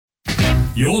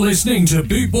You're listening to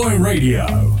Boot Boy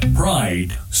Radio.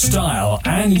 Pride, style,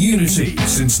 and unity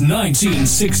since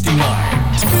 1969.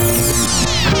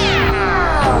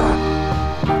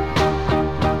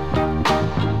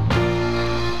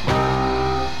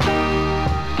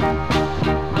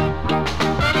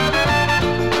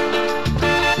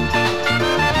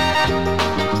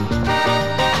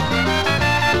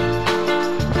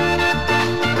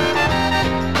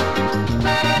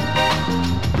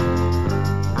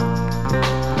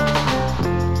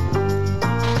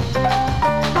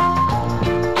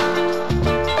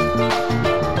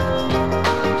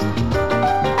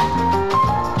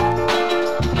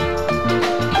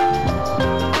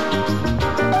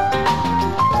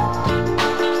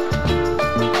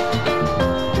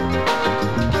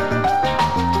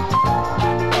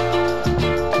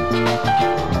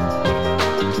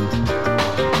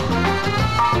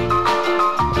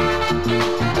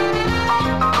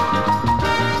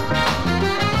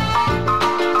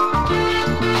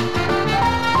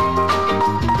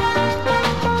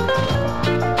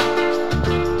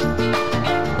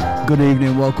 Good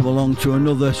evening, welcome along to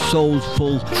another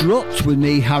Soulful Trot with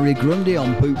me, Harry Grundy,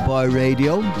 on Boot Boy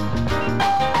Radio.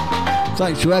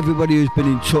 Thanks to everybody who's been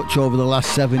in touch over the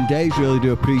last 7 days, really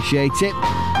do appreciate it.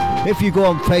 If you go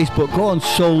on Facebook, go on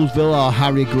Soulsville or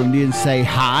Harry Grundy and say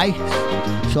hi,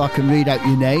 so I can read out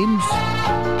your names.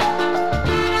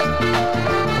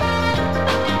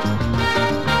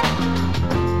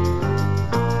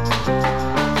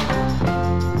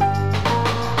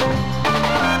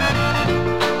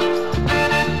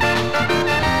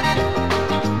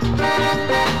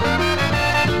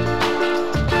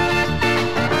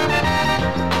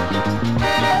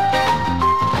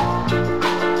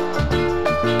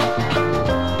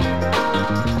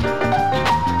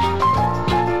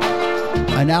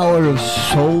 An hour of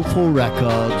soulful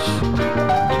records.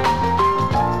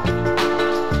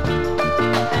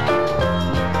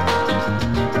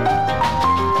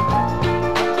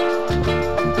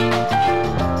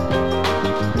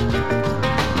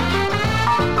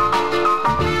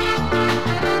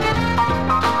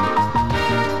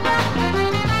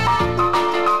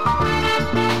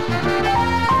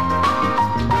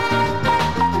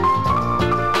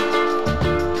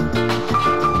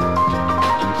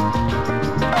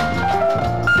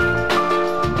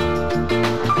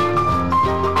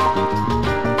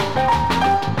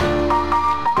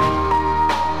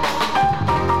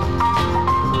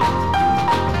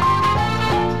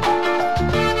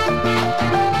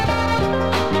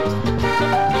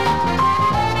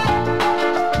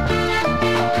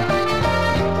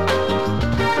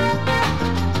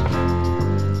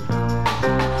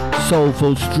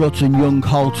 Soulful Strut and Young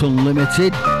Holt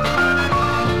Unlimited.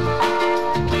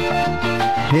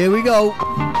 Here we go.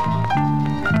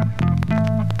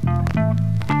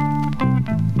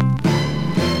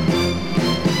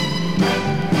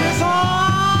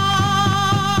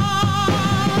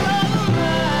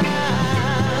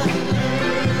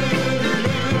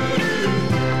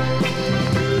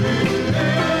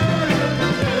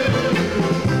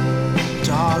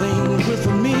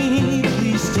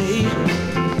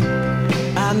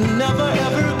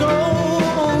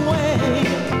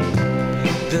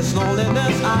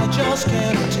 Loneliness I just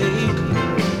can't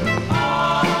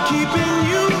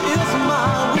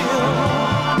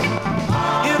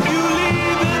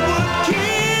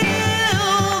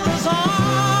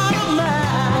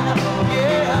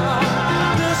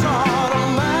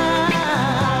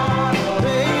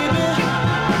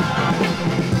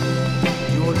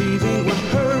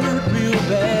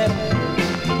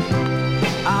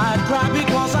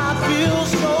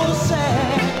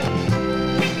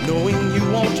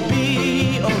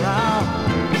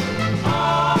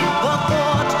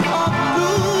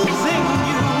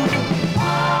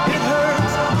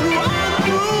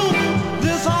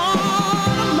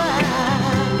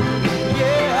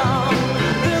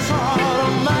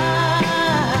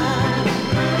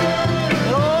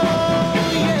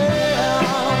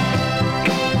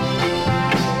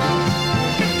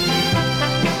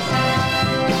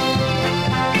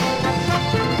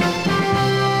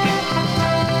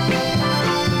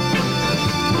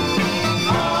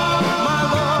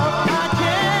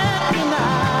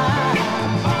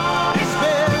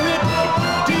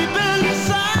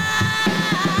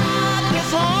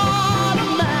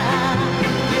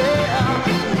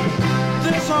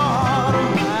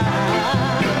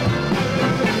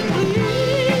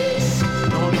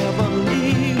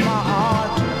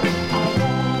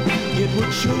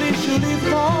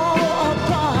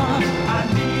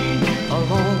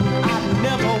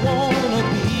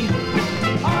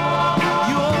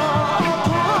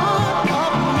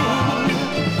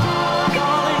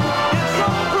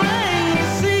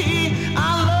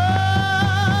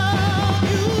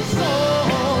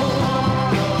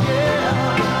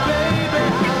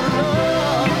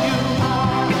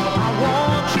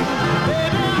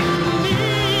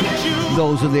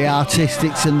Those are the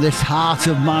Artistics and This Heart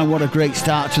of Mine. What a great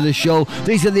start to the show.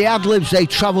 These are the Adlibs. They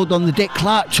travelled on the Dick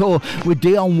Clark tour with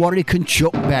Dionne Warwick and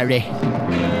Chuck Berry.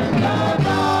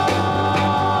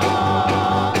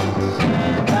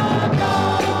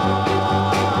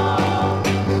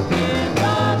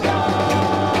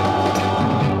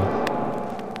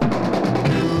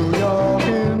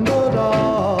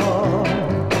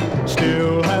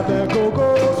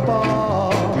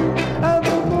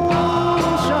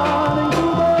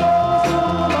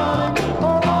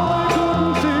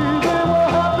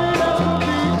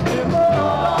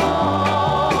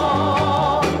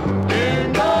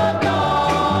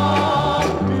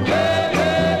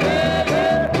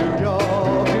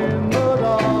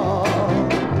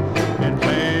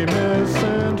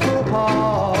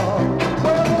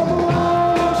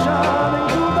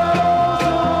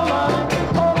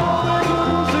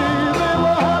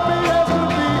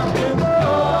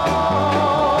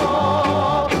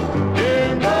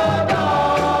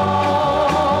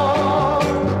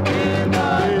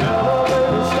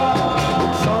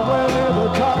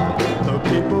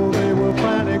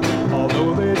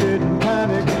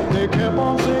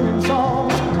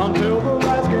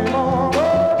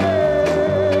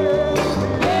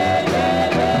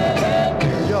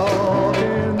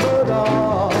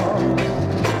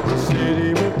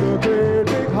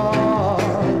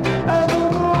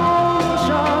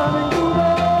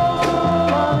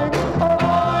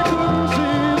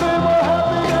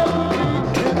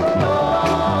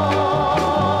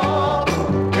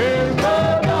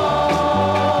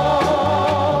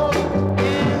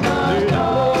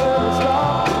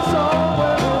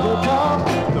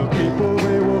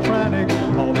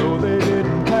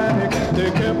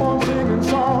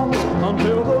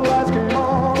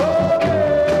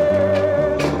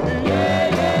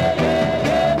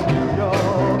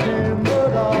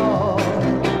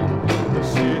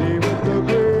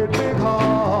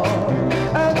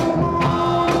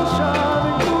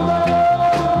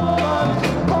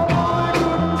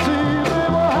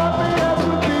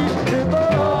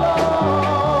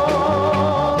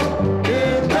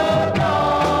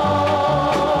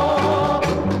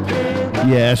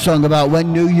 Yeah, a song about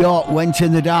when New York went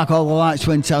in the dark, all the lights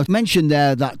went out. Mentioned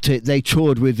there that they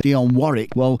toured with Dionne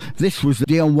Warwick. Well, this was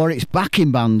Dionne Warwick's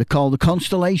backing band. They're called the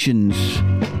Constellations.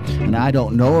 And I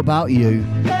Don't Know About You.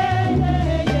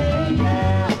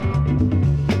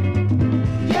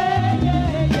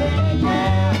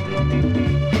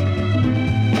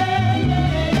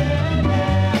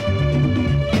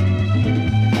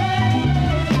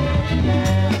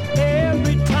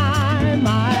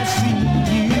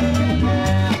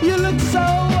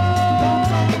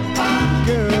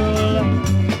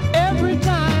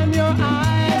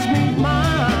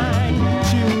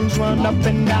 Up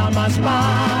and down my spine.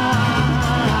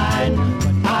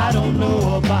 I don't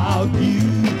know about you.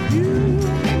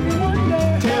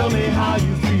 Tell me how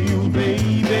you feel,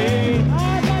 baby.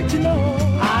 I'd like to know.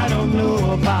 I don't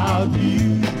know about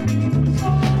you.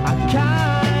 I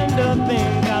kinda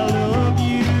think I love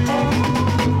you.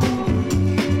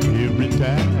 Every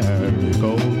time you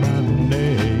call my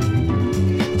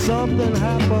name, something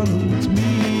happens to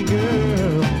me,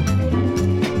 girl.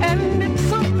 And it's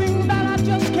something that I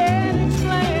just can't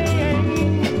explain.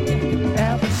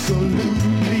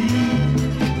 Absolutely.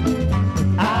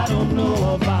 I don't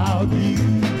know about you.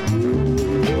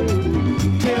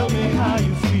 Tell me how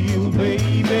you feel,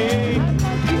 baby.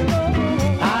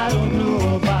 I don't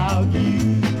know about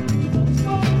you.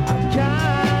 I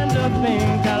kinda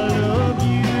think I love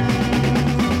you.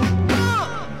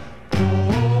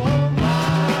 Oh my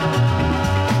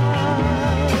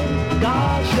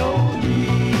gosh, oh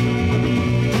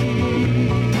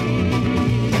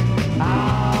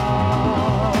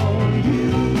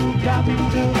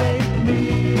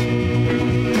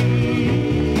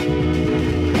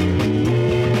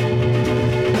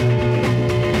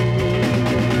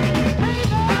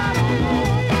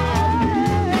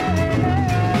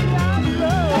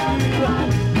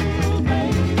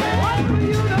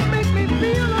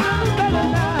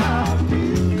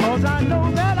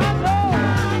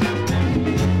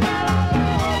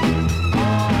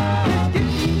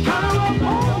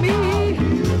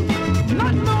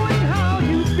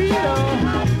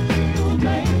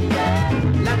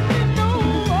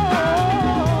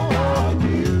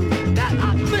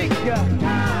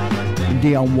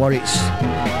Dionne Warwick's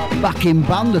backing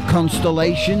band, the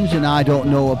Constellations, and I Don't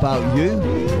Know About You.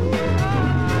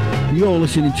 You're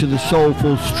listening to the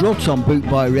Soulful Strut on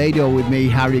Bootboy Radio with me,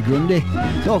 Harry Grundy.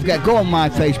 Don't forget, go on my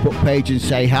Facebook page and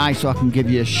say hi so I can give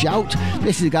you a shout.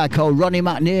 This is a guy called Ronnie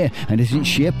McNair, and isn't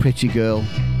she a pretty girl?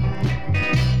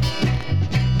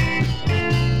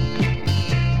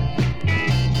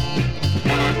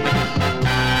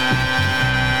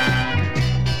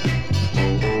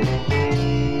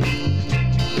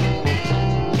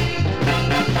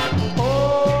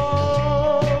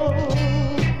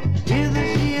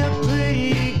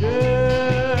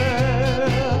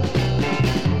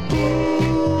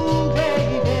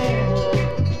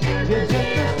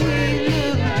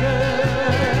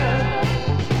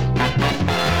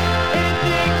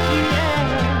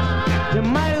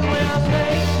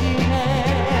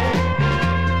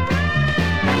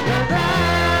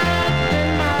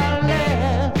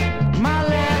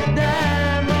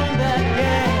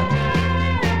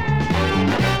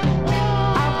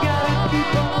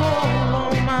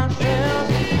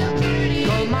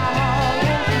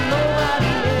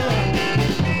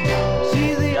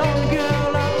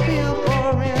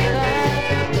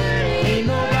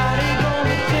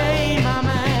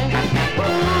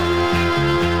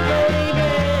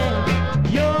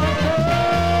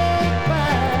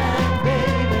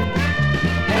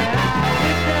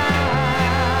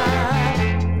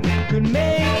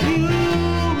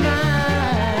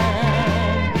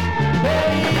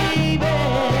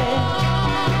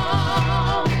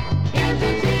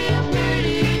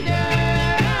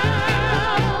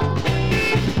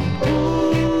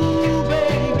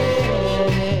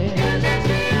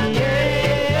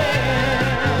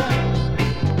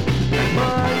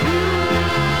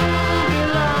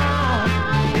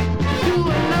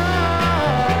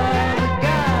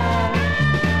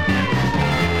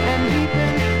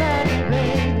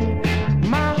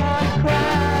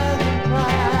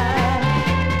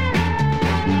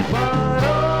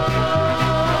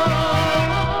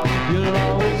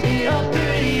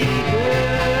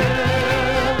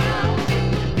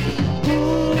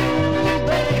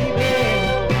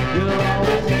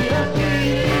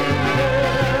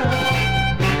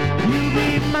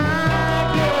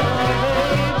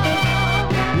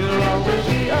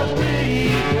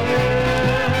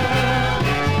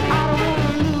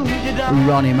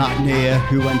 Ronnie McNair,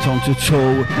 who went on to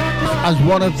tour as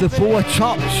one of the Four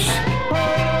Tops.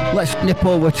 Let's nip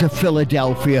over to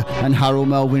Philadelphia and Harold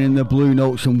Melvin in the Blue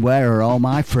Notes and Where Are All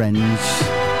My Friends?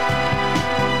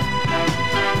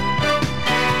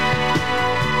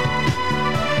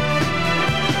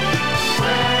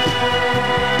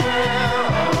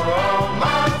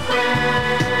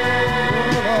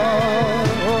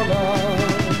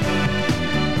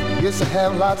 Used to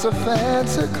have lots of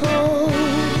fancy clothes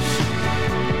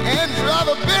and drive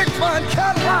a big fine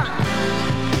Cadillac.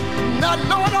 Not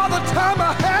knowing all the time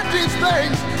I had these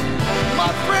things,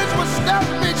 my friends would stab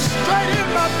me straight in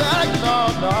my back. No.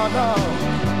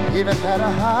 Even had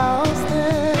a house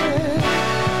there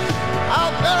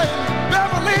out there in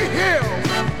Beverly Hills.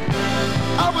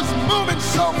 I was moving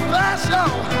so fast,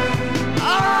 y'all,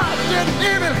 I didn't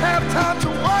even have time to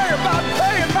worry about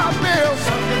paying my bills.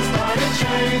 Something started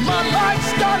changing. My life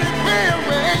started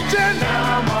rearranging.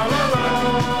 Now I'm all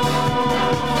alone.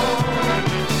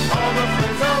 All the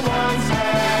friends I once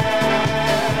had,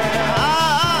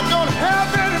 I don't have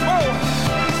anymore.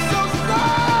 So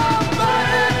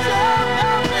somebody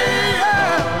tell me,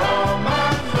 yeah. All my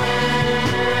friends,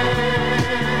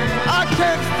 I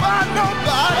can't find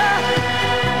nobody.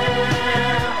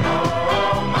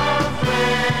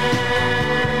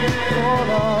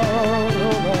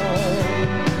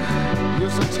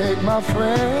 Take my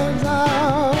friends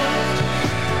out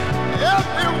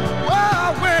everywhere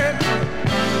I went,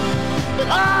 but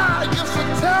I used to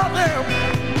tell them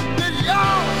that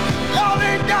y'all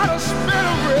ain't gotta spend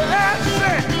a red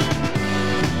cent.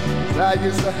 I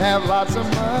used to have lots of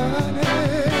money.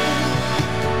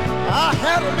 I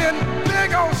had them in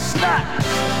big old stacks.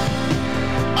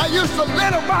 I used to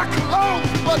lend them my clothes,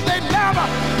 but they never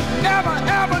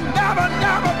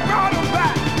brought them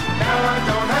back. Now I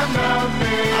don't have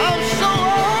nothing. I'm so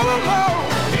all alone.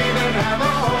 Even have a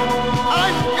home. I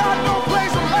ain't got no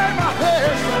place to lay my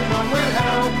head. Someone will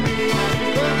help me.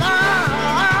 But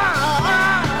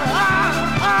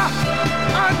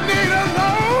I need a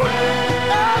loan.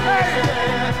 Hey.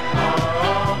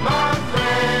 All my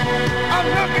friends. I'm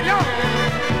looking y'all.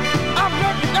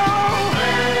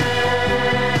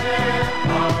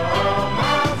 All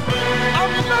my friends.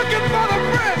 I'm looking for the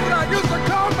friends that I used to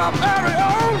call my very own.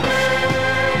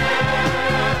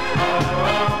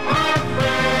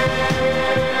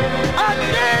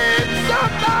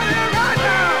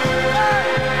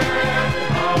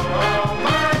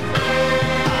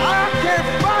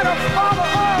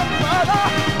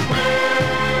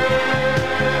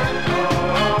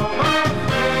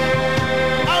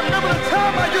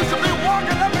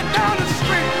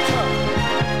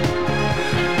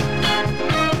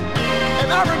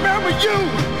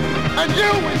 And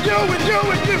you.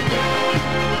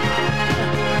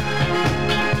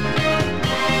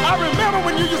 I remember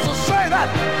when you used to say that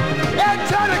every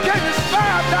time the came to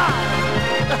spare died.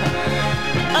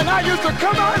 And I used to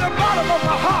come out of the bottom of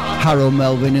my heart. Harold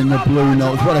Melvin in the Blue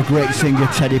Notes. What a great singer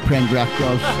Teddy Pendergrass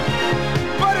was.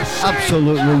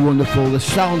 Absolutely wonderful. The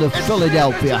sound of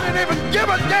Philadelphia. You didn't even give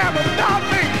a damn about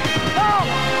me.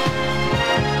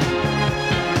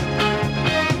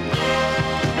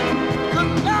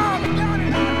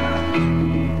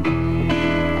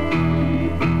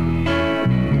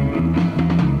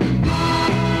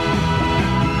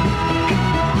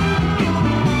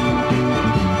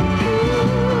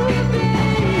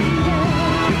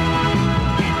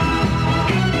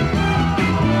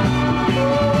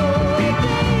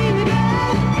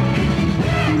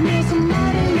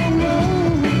 Somebody you know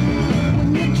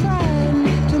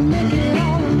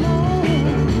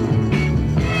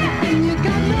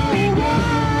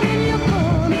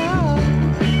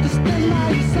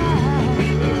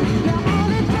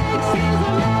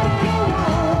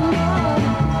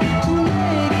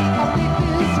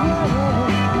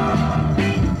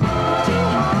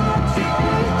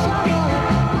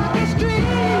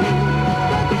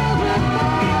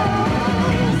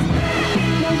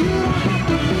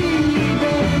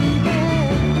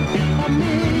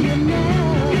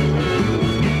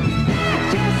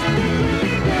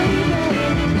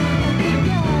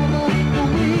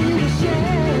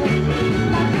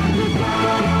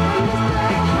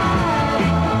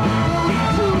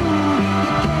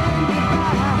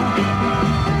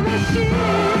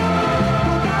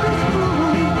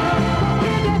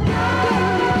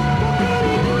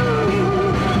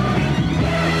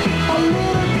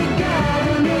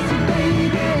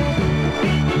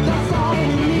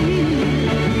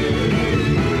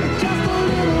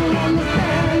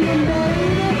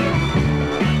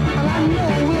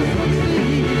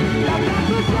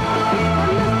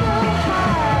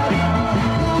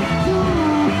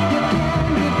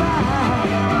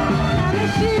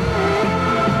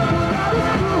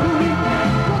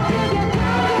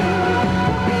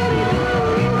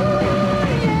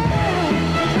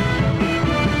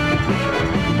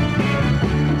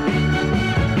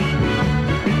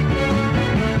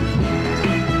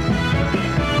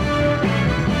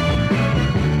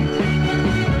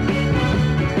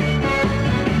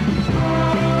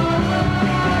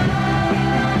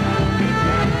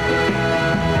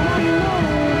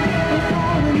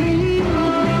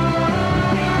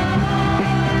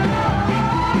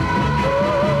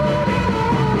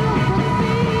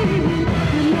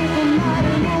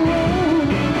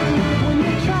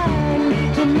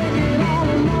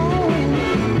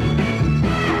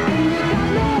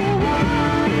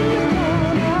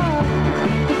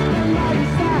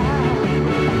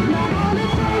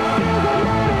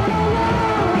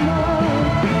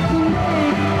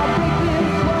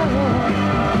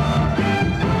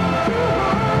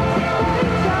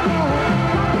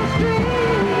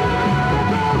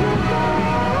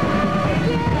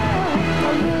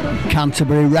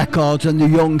Canterbury Records and the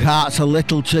Young Hearts, A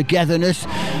Little Togetherness,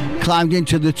 climbed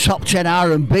into the top 10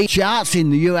 R&B charts in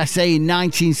the USA in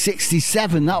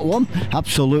 1967. That one,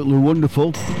 absolutely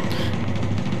wonderful.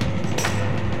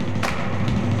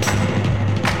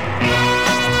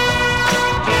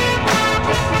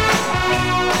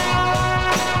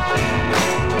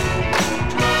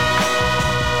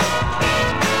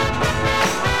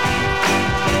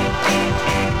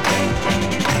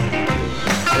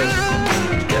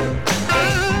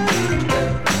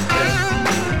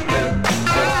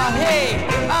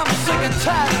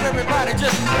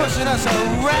 Us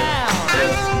around,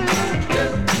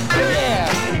 yeah,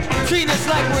 treating us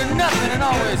like we're nothing and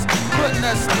always putting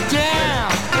us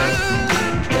down.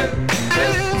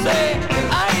 Say,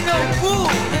 I ain't no fool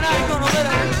and I ain't gonna let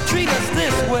them treat us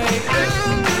this way.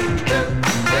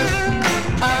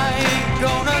 I ain't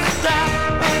gonna stop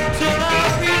until I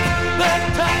reach the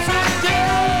top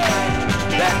someday.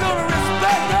 They're gonna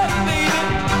respect us, baby,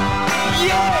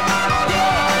 yeah.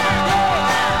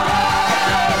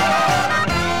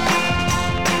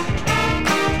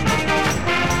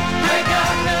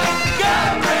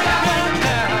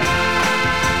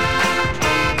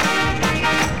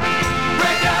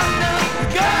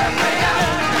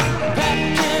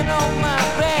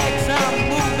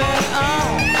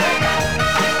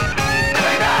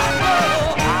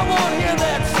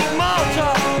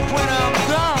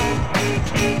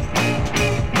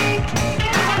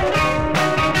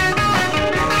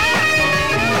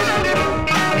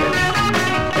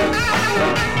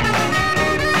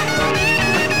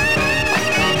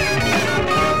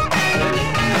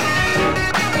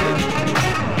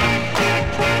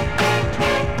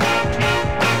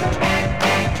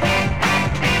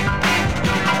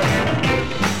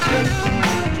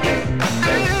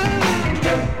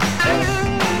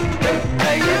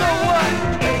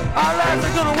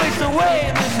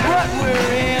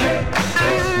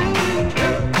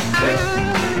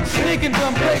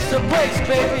 To place,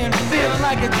 baby, and feeling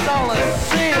like it's all a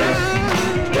sin.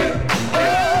 Oh,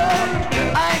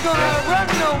 I ain't gonna run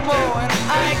no more, and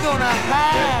I ain't gonna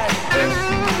hide.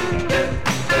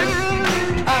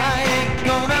 I ain't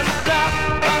gonna stop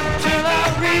until I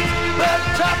reach the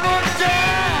top of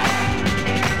time.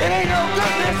 It ain't no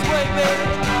good this way, baby.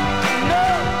 No,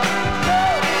 no,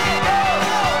 no,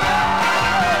 no.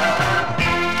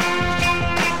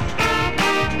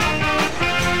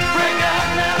 Break out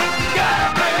now, gotta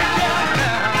break out.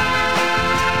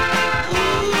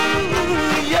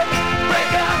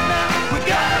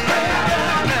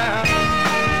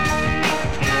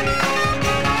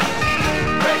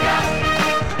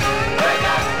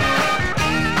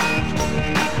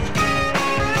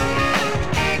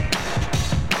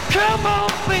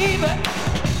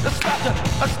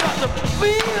 I start to feel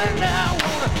it now.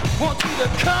 Want you to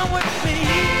come with me.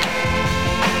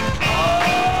 Oh,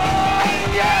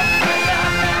 yeah, break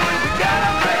out now. We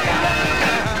gotta break out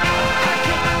now.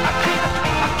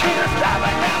 I can't stop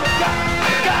it now.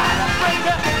 We gotta break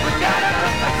out. We gotta.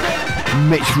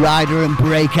 Mitch Ryder and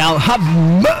Breakout, have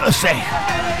mercy.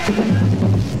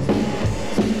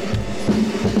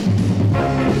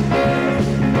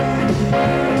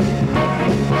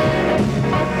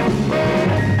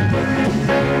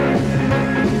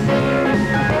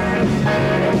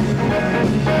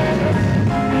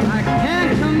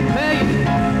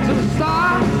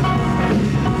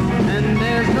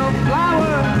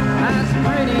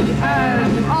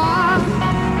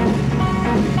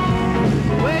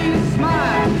 Way you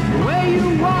smile, way you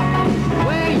walk,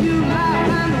 way you laugh,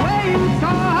 and way you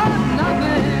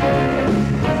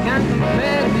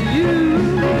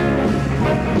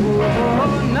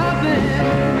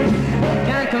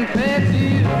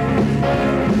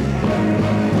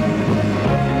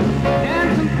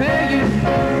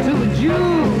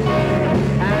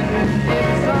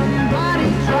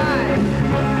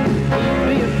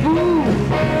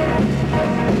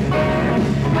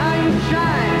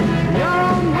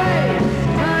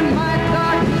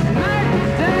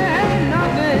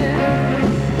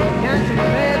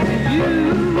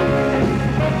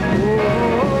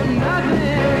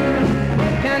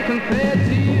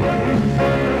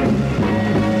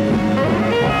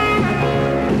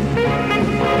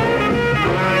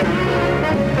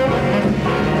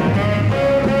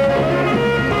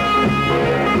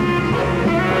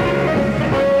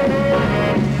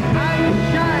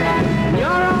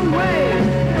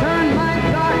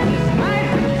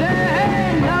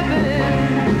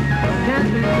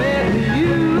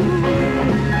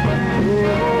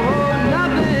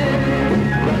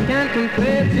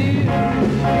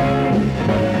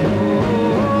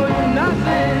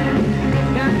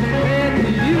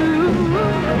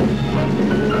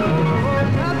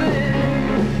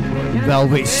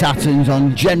Velvet Saturns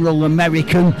on General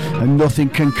American and Nothing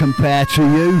Can Compare to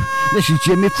You. This is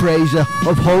Jimmy Fraser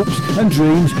of Hopes and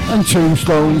Dreams and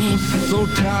Tombstones. So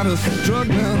tired of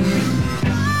struggling,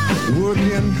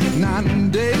 working night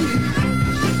and day.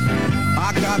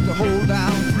 I got to hold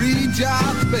down 3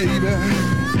 jobs, baby,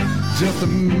 just to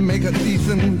make a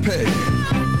decent pay.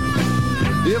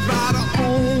 If I'd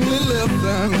only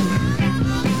listened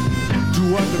to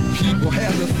what the people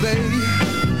had to say,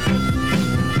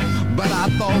 but I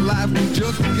thought life was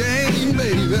just a game,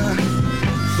 baby,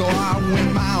 so I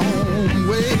went my own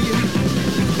way.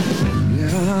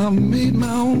 Yeah, I made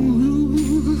my own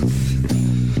rules,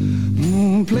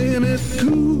 playing it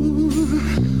cool.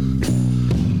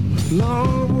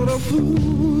 Lord, what a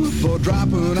fool for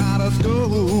dropping out of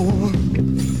school.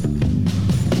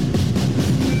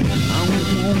 I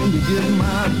want to give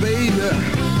my baby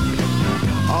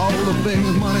all the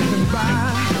things money can buy,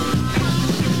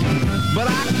 but I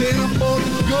can't afford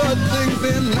the good things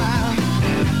in life,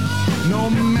 no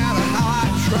matter how I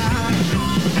try.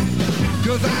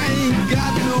 'Cause I ain't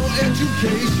got no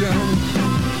education,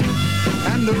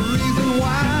 and the reason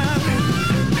why,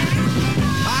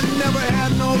 I never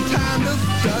had no time to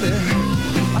study,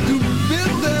 I'm too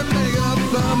busy making up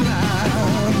some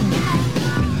life.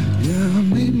 Yeah, I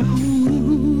made my own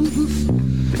rules,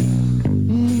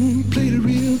 played it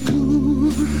real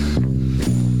cool.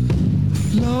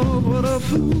 Lord, what a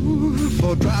fool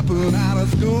for dropping out of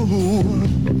school.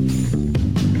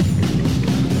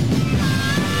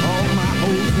 All my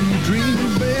hopes and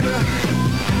dreams, baby,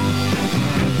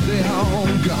 they're all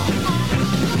gone.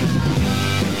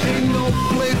 Ain't no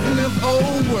place in this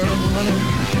old world, honey,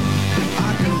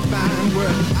 I can find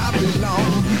where I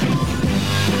belong.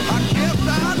 I guess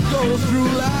I'd go through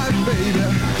life, baby,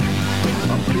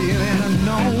 I'm feeling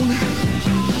unknown.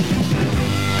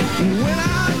 When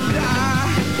I die,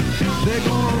 they're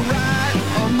gonna write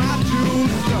on my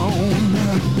tombstone,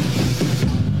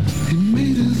 he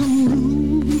made his own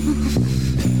rules,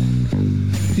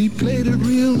 he played it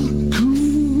real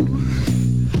cool,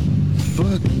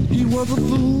 but he was a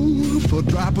fool for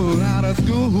dropping out of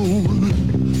school.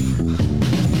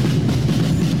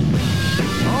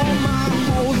 All my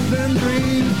hopes and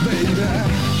dreams, baby,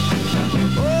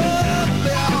 oh,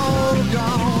 they're all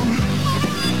gone.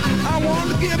 I want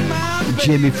to get my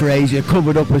Jimmy Fraser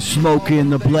covered up as Smokey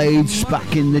and the Blades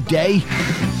back in the day.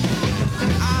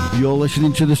 You're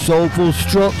listening to the Soulful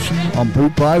Struts on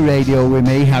Boot Boy Radio with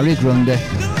me, Harry Grundy.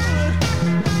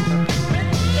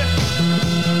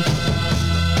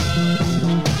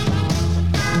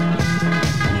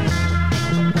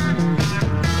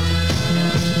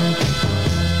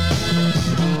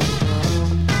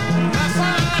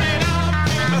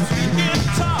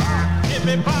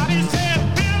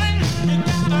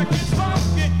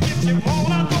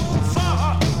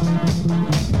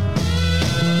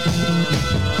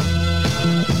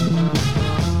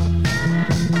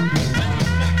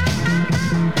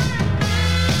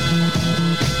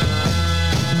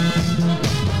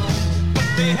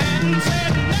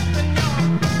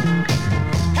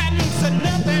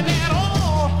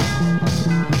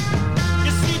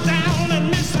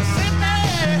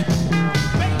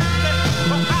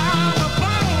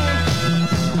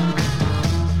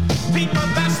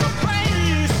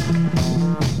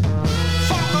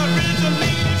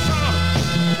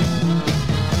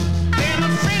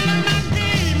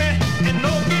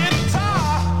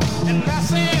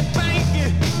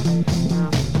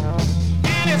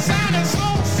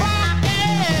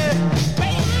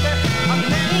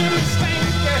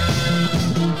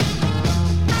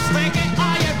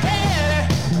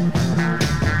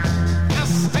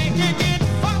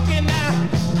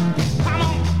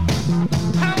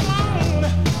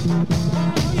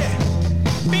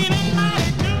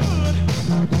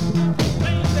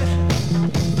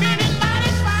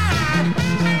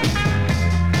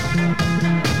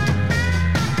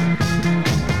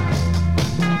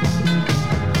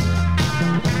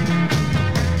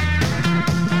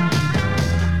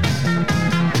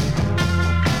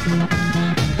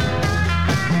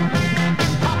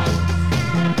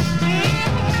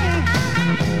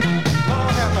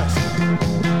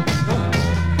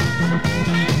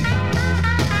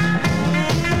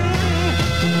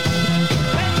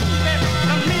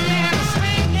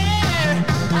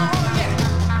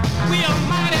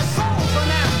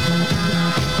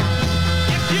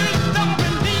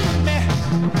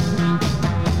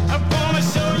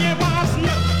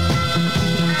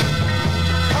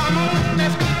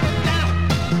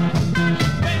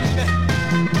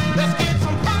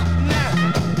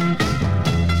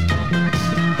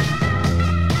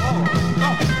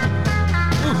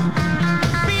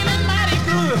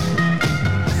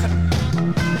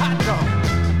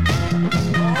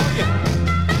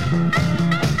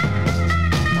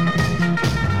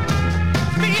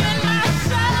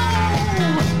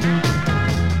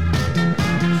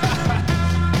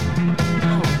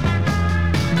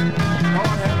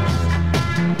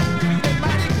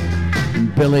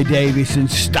 Billy Davis and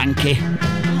Stanky.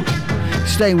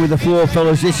 Staying with the floor,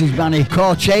 fellas, this is Manny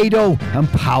Corchado and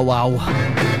Powwow.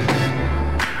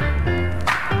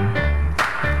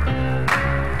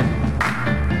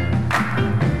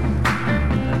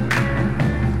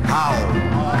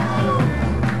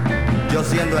 Yo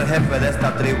siendo el jefe de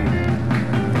esta tribu,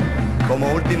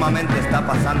 como últimamente está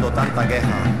pasando tanta queja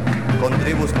con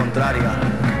tribus contrarias,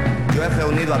 yo he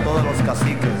reunido a todos los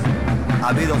caciques,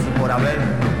 habidos y por haber,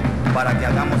 para que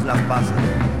hagamos las paces.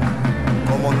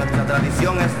 Como nuestra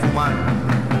tradición es fumar,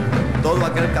 todo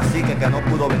aquel cacique que no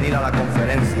pudo venir a la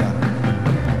conferencia,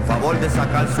 favor de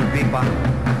sacar su pipa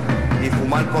y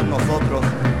fumar con nosotros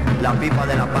la pipa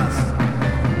de la paz,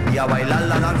 y a bailar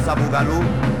la danza bugalú,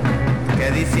 que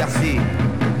dice así.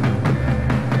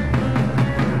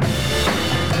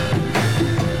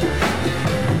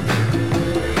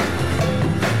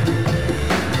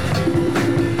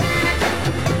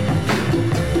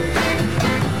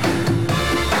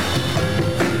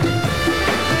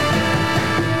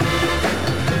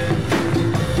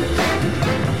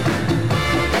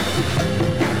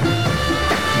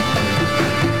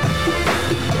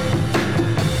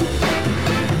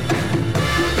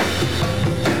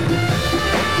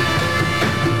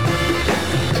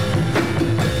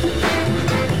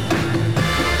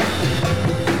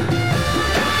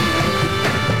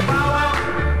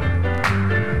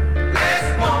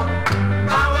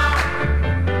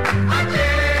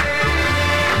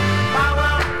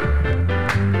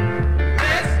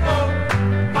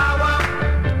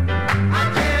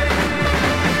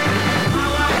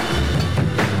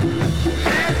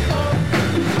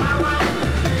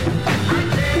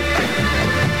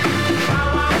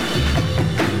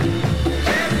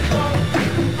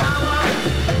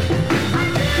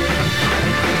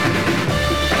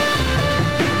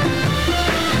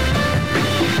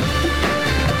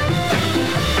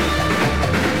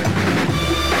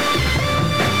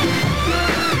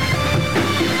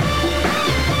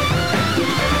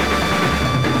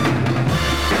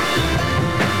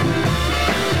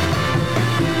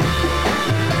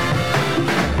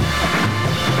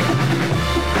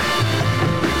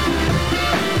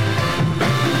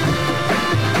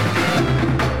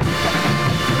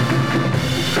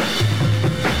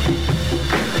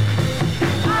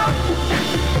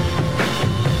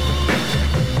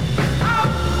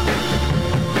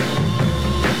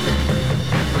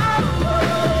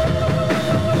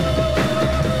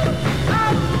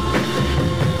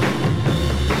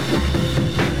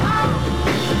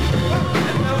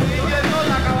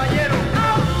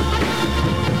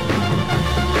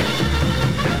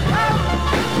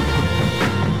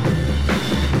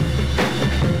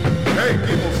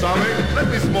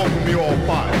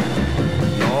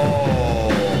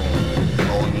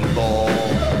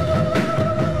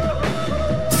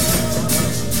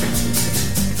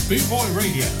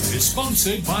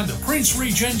 Sponsored by the Prince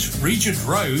Regent, Regent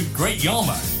Road, Great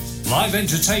Yarmouth. Live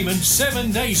entertainment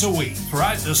 7 days a week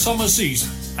throughout the summer season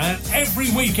and every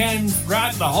weekend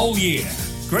throughout the whole year.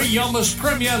 Great Yarmouth's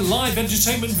premier live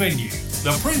entertainment venue,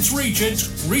 the Prince Regent,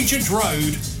 Regent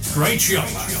Road, Great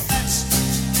Yarmouth.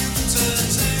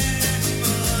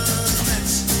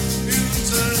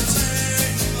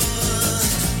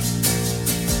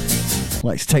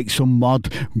 Let's take some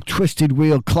mod Twisted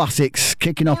Wheel classics,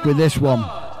 kicking off with this one.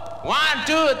 1,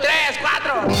 2, 3, 4.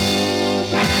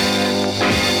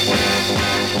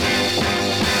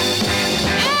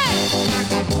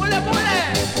 Pule, pule.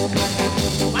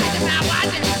 Watch it now,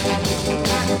 watch it.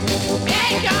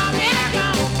 Make y'all, make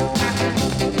y'all.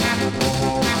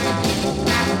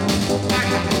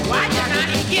 Watch it now,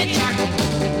 he get you.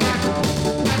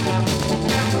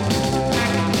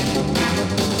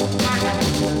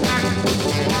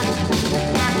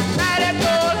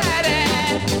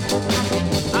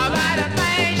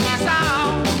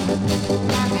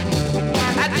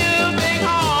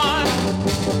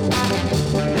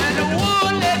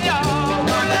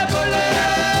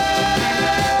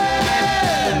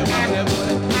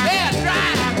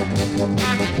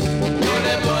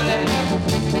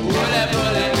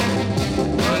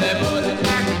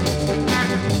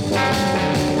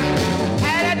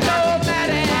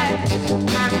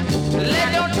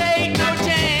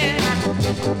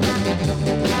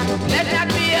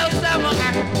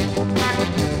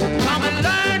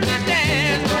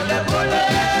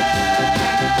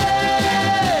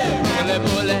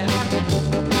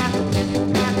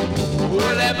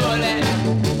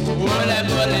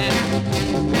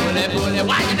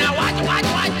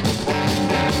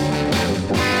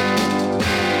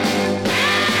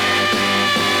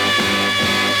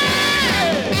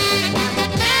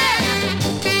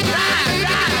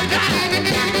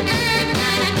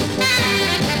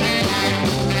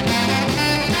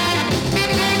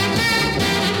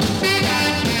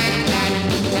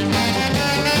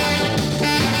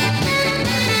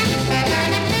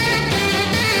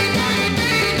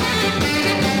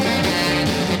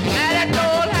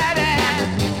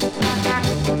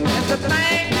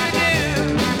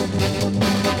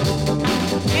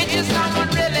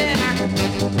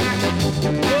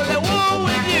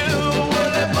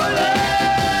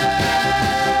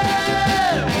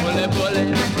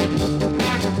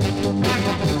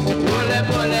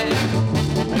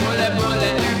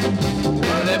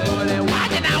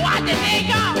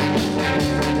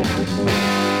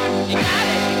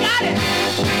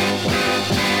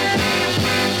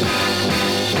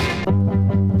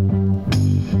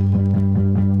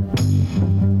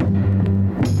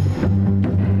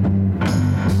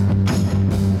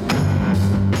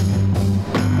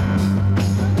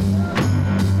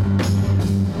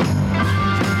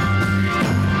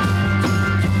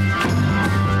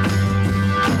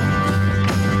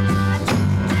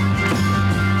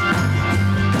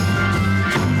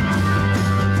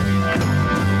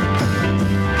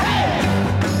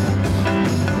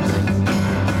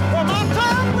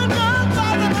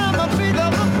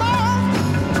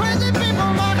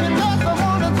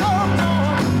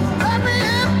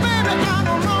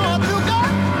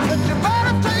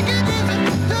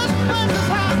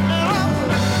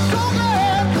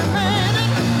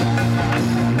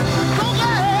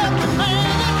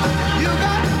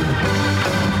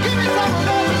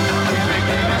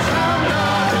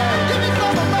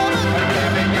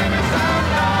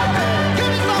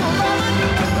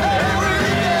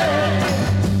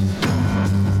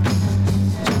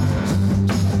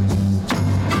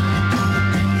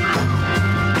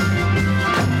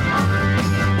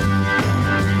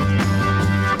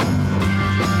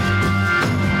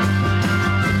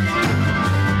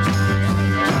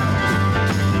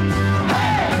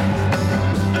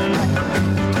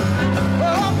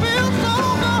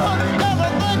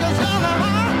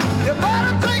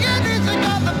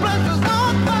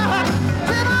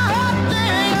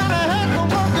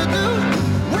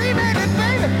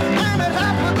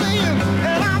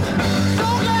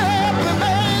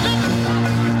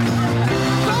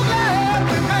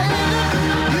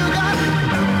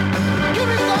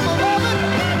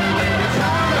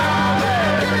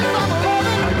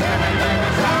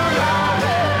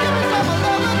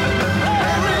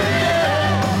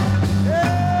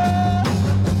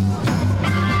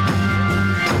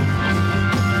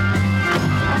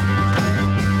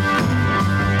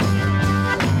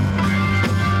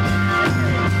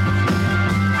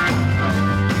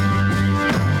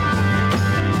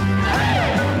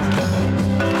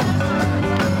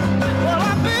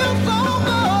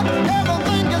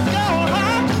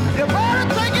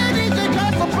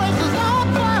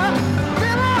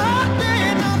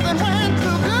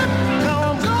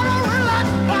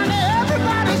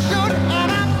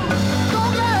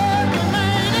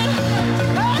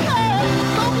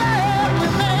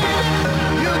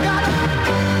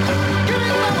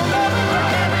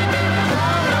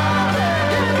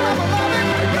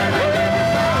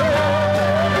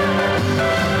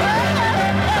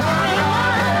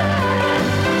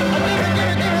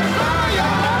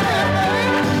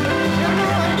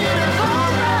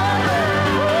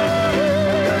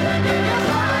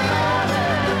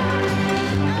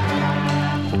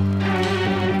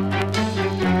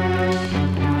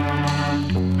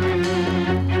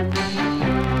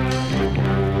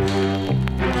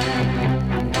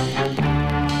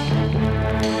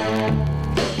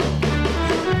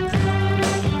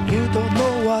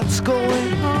 what's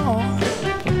going on.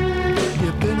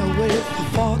 You've been away for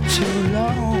far too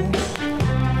long.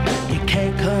 You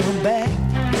can't come back,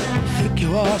 think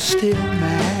you are still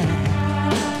mine.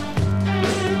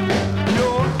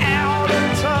 You're out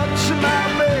of touch, my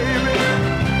baby,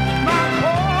 my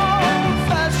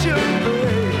old-fashioned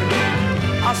baby.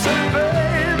 I said,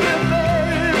 baby,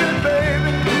 baby,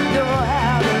 baby, you're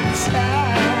out of time.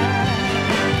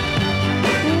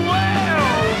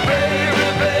 Well, baby,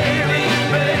 baby,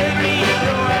 baby,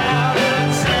 you're out of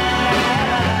time.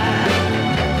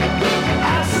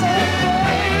 I said,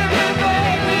 baby,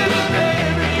 baby,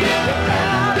 baby, you're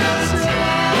out of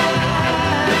time.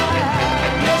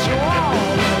 Yes, you are,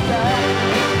 baby.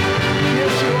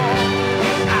 Yes, you are.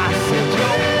 I said,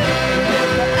 you're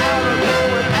out of there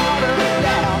without a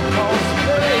doubt. 'Cause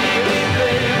baby,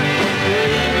 baby,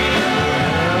 baby, you're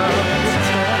out of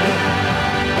time.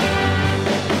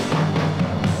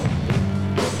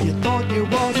 You thought you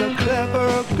was a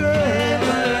clever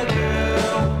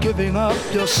girl, giving up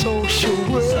your social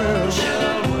world.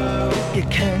 You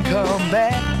can't come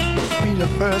back, be the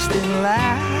first in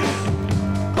line.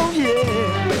 Oh yeah,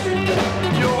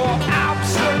 you're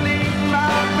obsolete,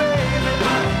 my baby,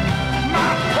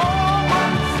 my poor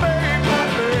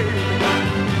favorite baby.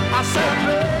 I said,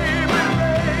 baby,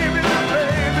 baby,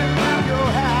 baby,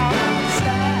 you're out of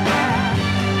time.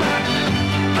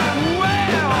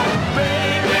 Well,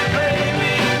 baby,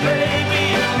 baby, baby,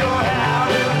 you're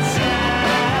out of time.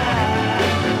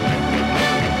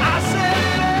 I said,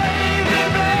 baby,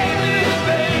 baby,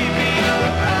 baby,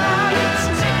 you're out of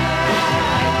time.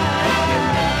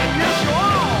 Yes, you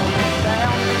are,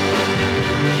 now.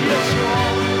 Yes, you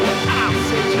are. I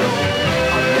said, you're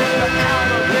out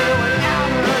of there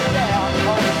without a doubt.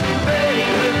 'Cause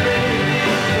baby, baby,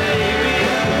 baby,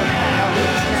 you're out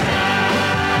of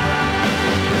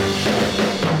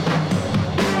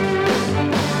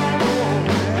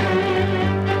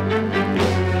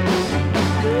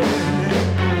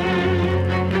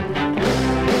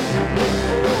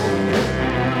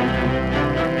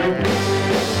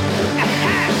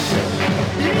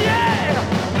yeah,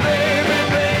 baby,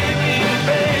 baby,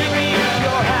 baby,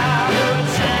 you're out of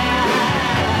time.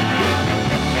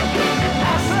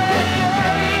 I said,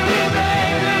 baby,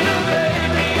 baby,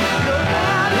 baby, you're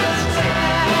out of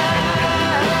time.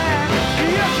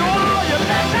 Yes, you are, you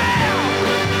let down.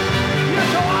 Yes,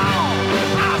 you are.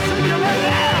 I said, you let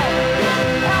down.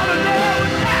 Out of there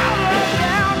without a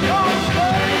doubt. 'Cause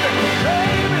baby,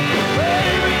 baby,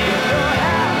 baby, you're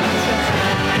out of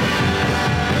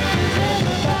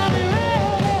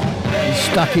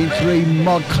Stacking three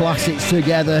mod classics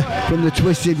together from the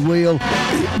Twisted Wheel.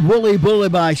 Woolly Bully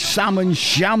by Sam and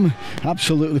Sham,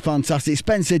 absolutely fantastic.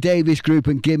 Spencer Davis Group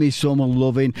and Gimme Some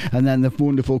Loving, and then the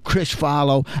wonderful Chris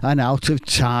Farlow and Out of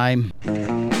Time.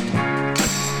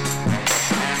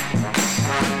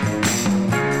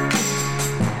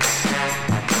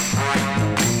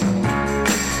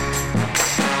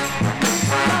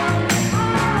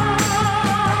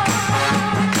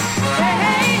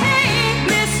 Hey, hey,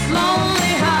 Miss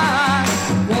Lonely Heart,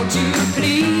 won't you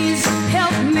please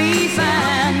help me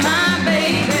find my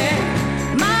baby?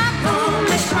 My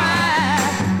foolish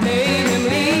pride made him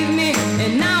leave me,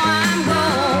 and now I'm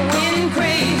going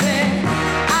crazy.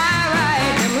 I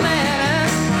write him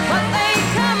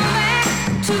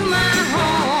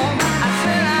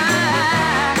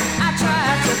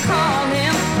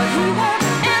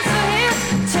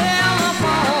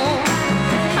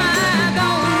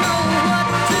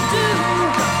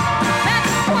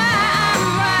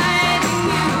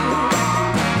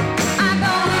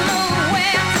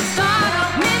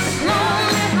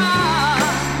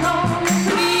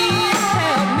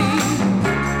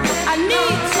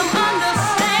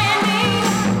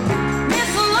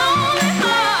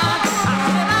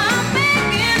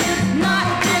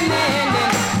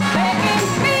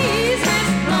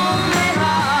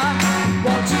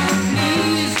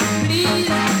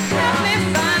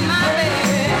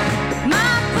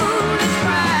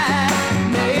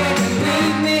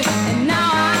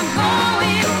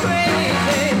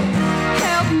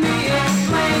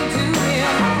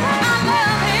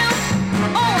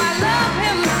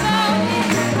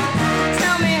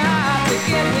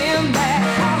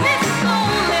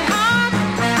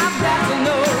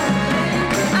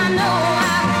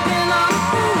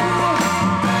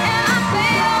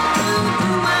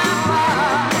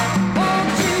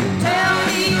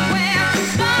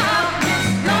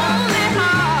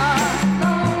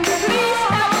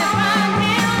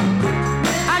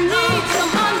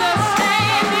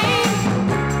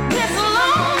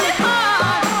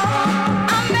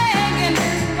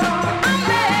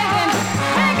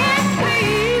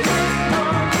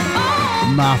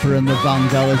Martha and the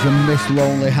Vandellas and Miss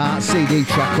Lonely Heart, CD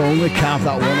track only, carve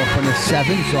that one up on a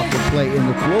 7 so I can play it in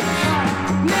the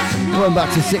clubs. Going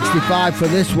back to 65 for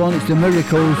this one, it's the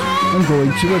Miracles and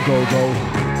Going to a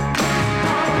Go-Go.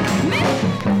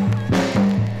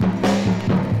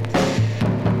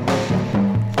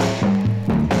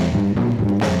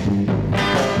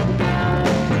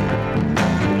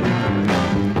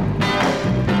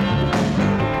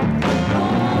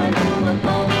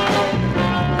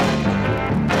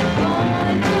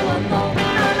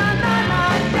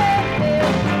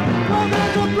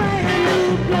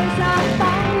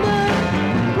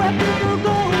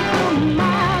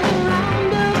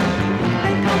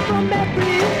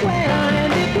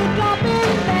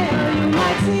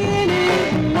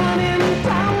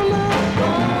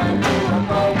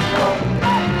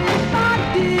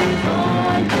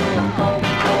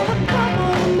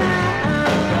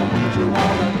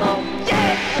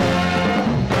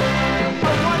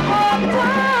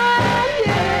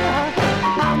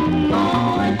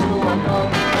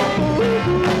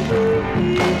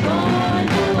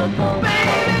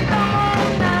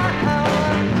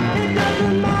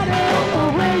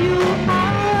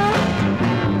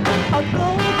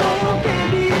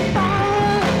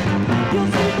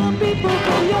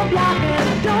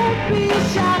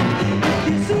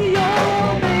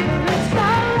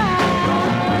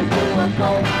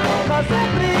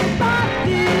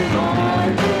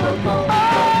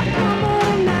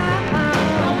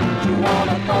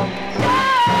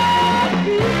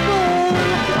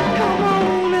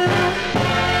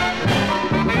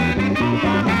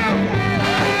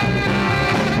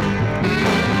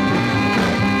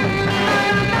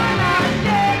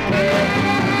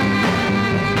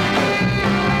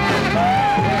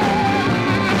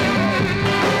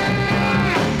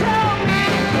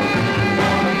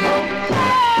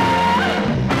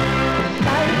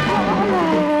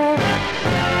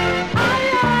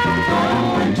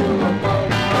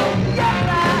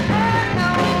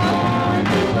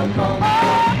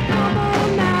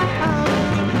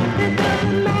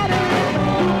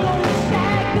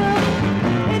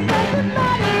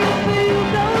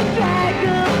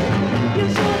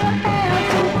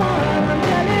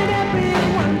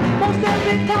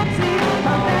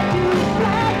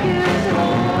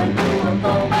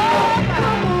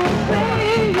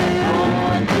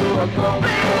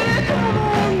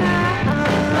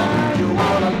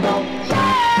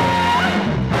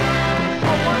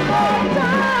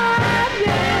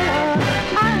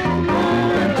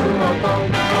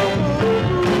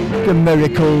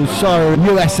 Miracles saw a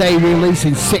USA release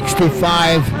in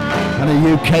 65 and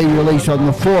a UK release on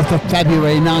the 4th of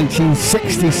February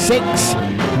 1966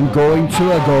 and Going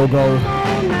to a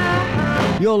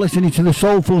Go-Go. You're listening to the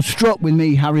Soulful Strut with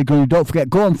me, Harry Grundy. Don't forget,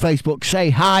 go on Facebook, say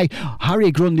hi,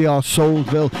 Harry Grundy or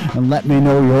Soulsville, and let me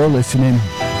know you're listening.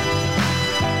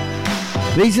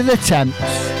 These are the Temps.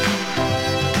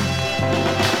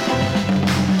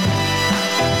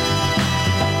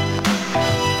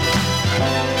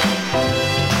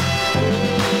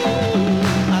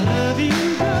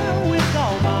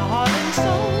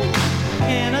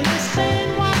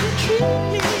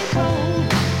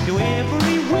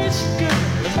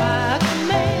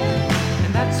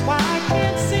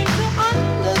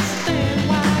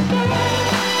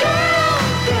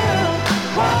 Girl,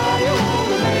 why you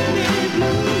wanna make me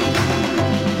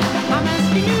blue?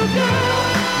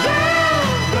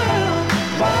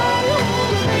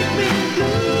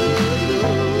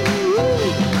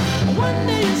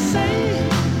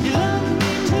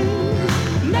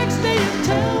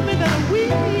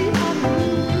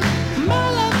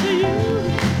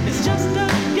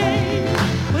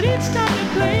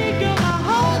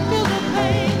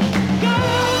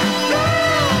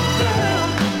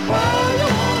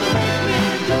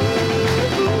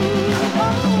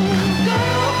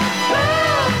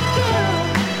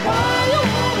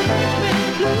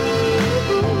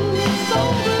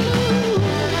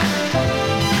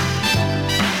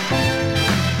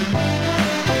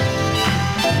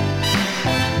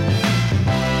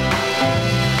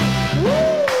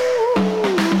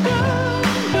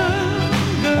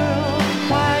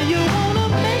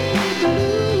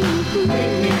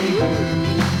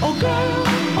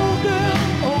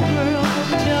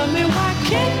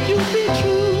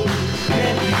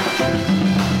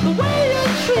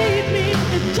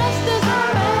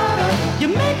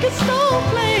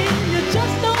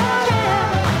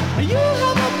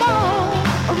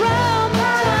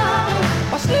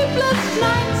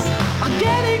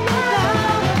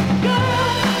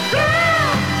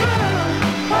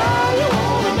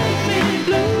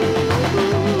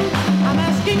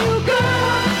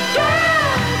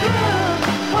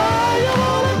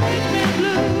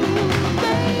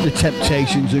 The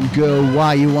Temptations and Girl,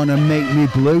 Why You Wanna Make Me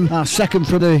Blue. Our second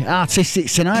for the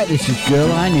Artistics tonight. This is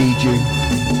Girl, I Need You.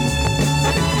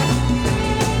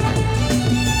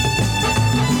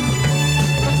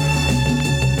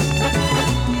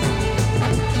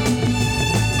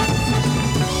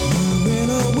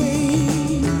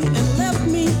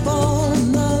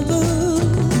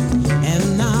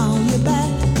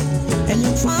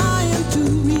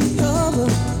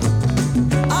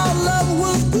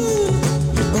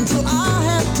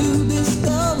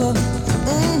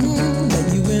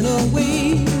 That you went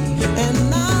away, and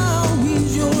now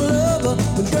he's your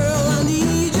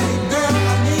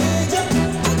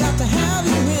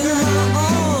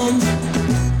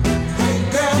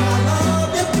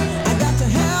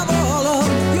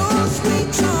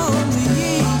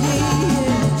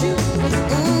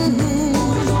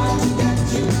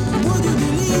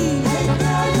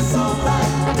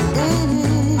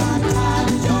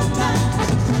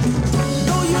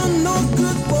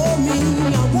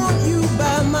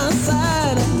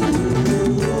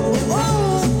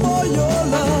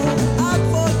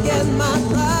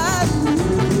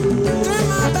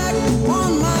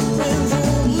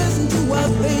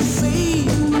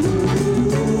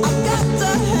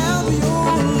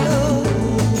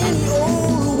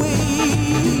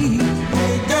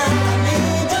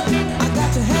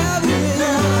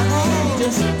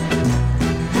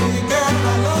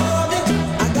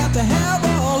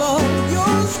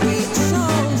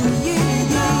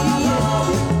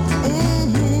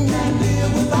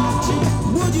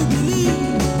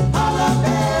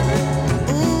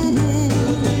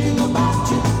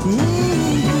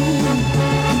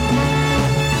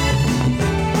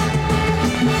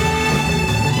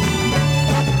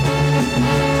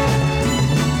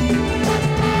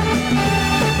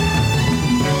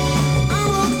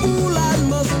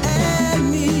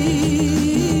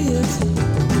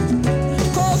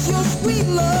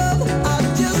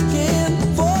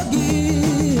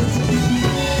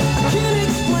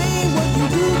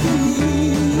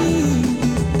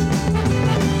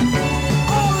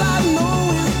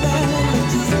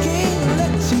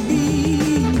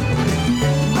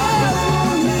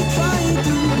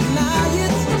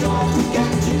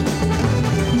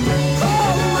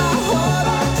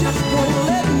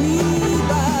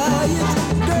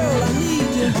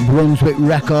Brunswick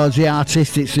Records, the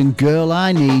Artistics and Girl,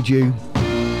 I Need You.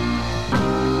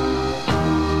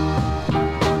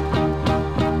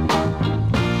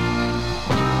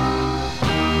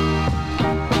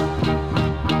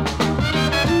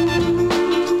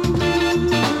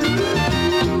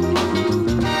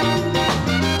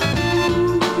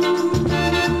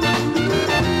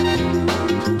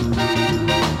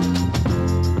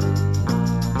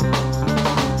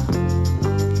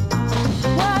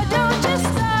 Why don't you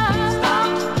stop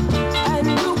and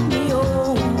look me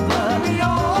over?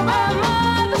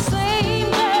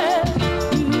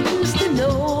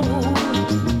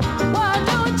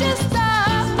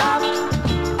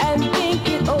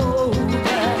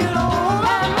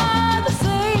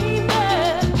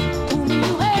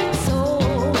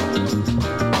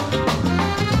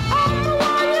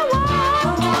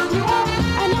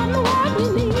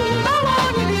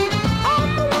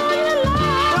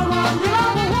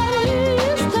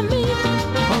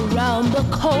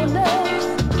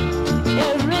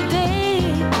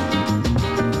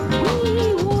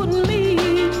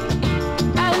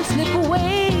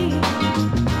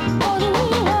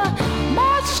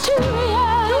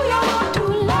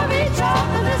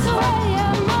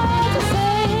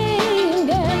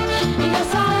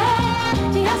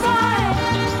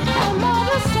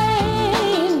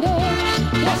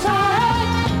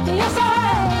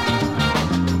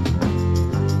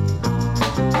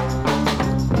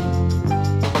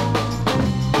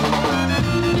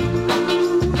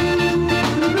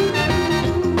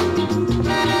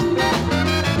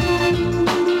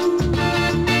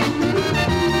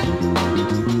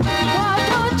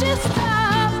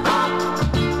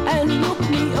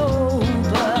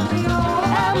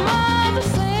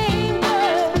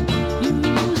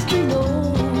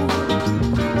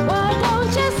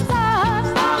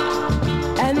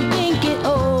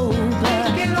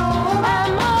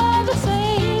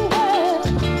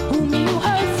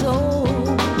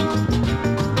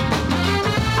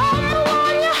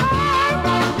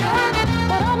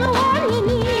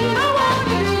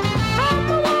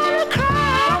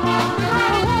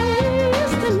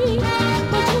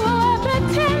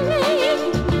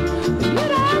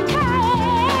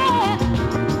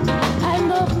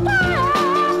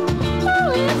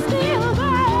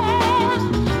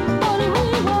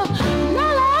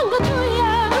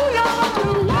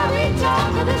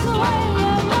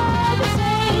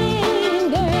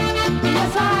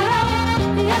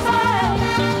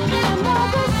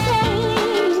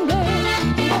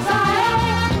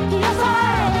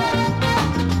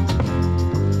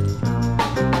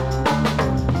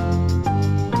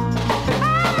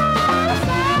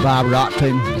 Barbara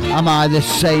Acklin. Am I the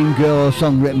Same Girl? A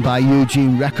song written by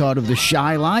Eugene Record of the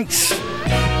Shy Lights.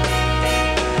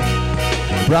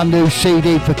 Brand new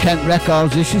CD for Kent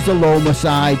Records. This is the Loma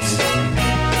Sides.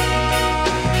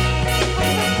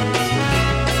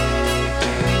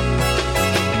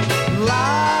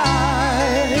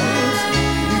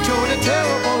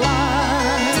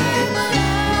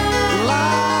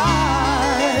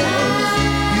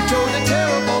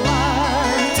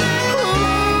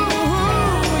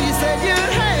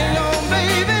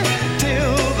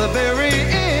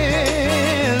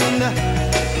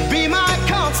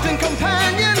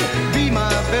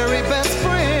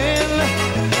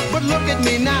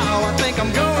 Me now, I think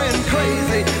I'm going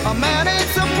crazy. A man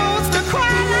ain't supposed to cry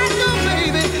like a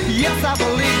baby. Yes, I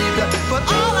believed, but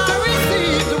all I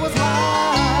received was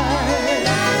lies.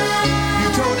 You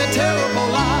told a terrible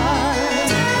lie.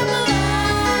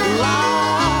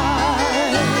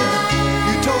 Lies.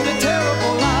 You told a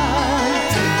terrible lie.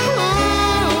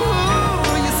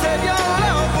 Ooh, you said your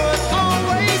love would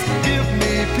always give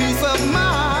me peace of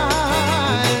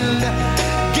mind.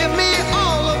 Give me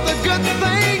all of the good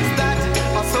things that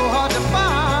so hard to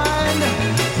find,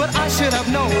 but I should have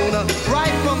known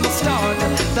right from the start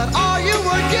that all you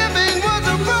were giving was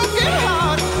a broken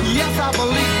heart. Yes, I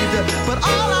believed, but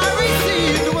all I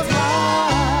received was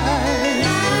lies.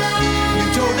 You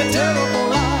told a terrible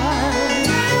lie.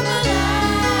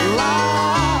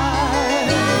 Lies.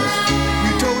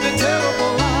 You told a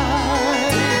terrible lie.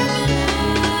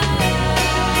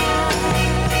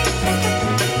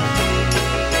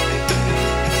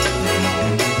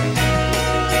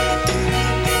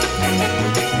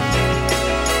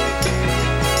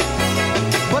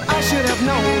 Should have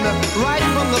known right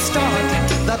from the start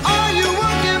that all you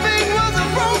were giving was a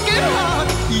broken heart.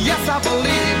 Yes, I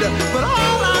believed, but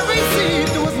all I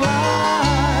received was lies.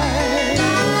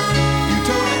 You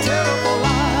told a terrible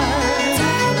lie.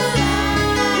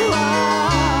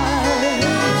 Lies.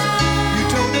 You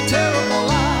told a terrible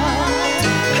lie.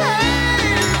 Hey,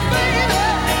 baby,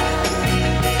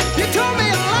 you told me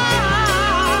a lie.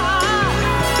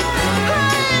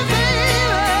 Hey, baby,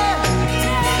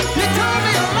 you told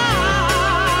me a lie.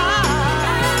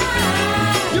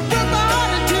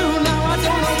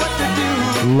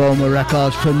 Loma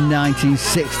Records from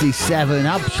 1967.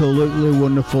 Absolutely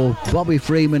wonderful. Bobby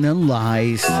Freeman and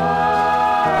Lies.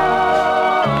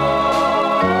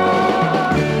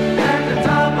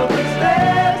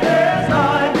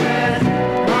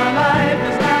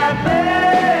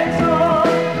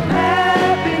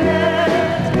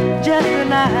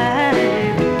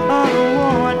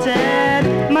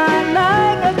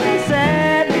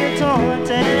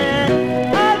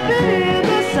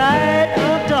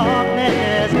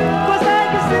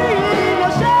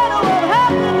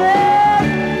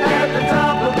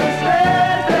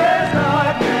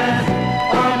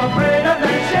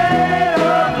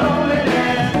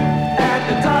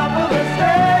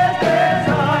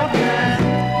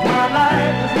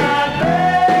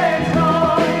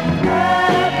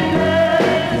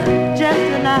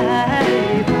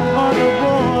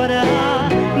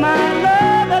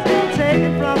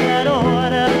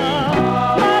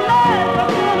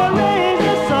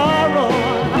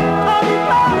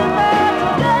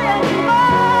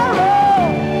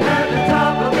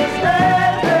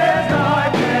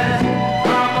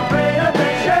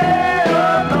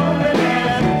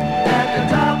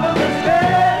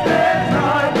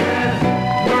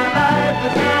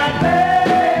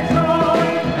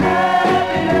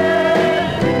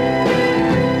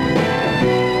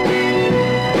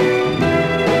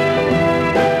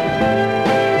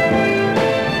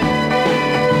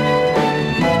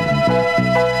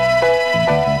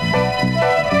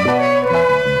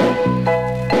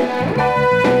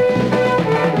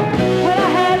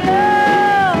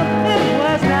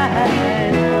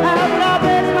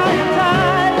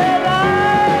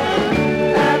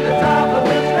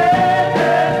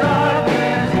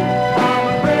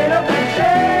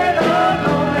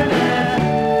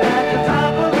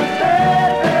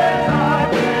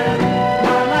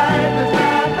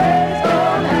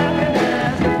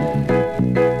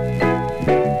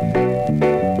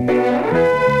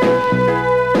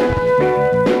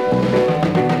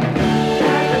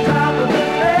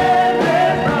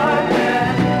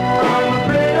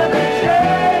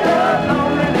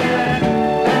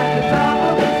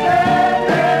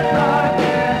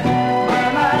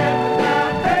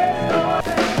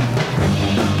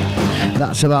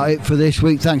 That's about it for this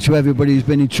week. Thanks to everybody who's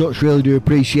been in touch. Really do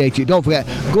appreciate it. Don't forget,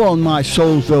 go on my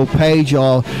Soulsville page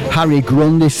or Harry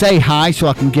Grundy. Say hi so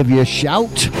I can give you a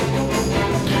shout.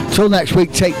 Till next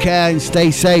week, take care and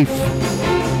stay safe.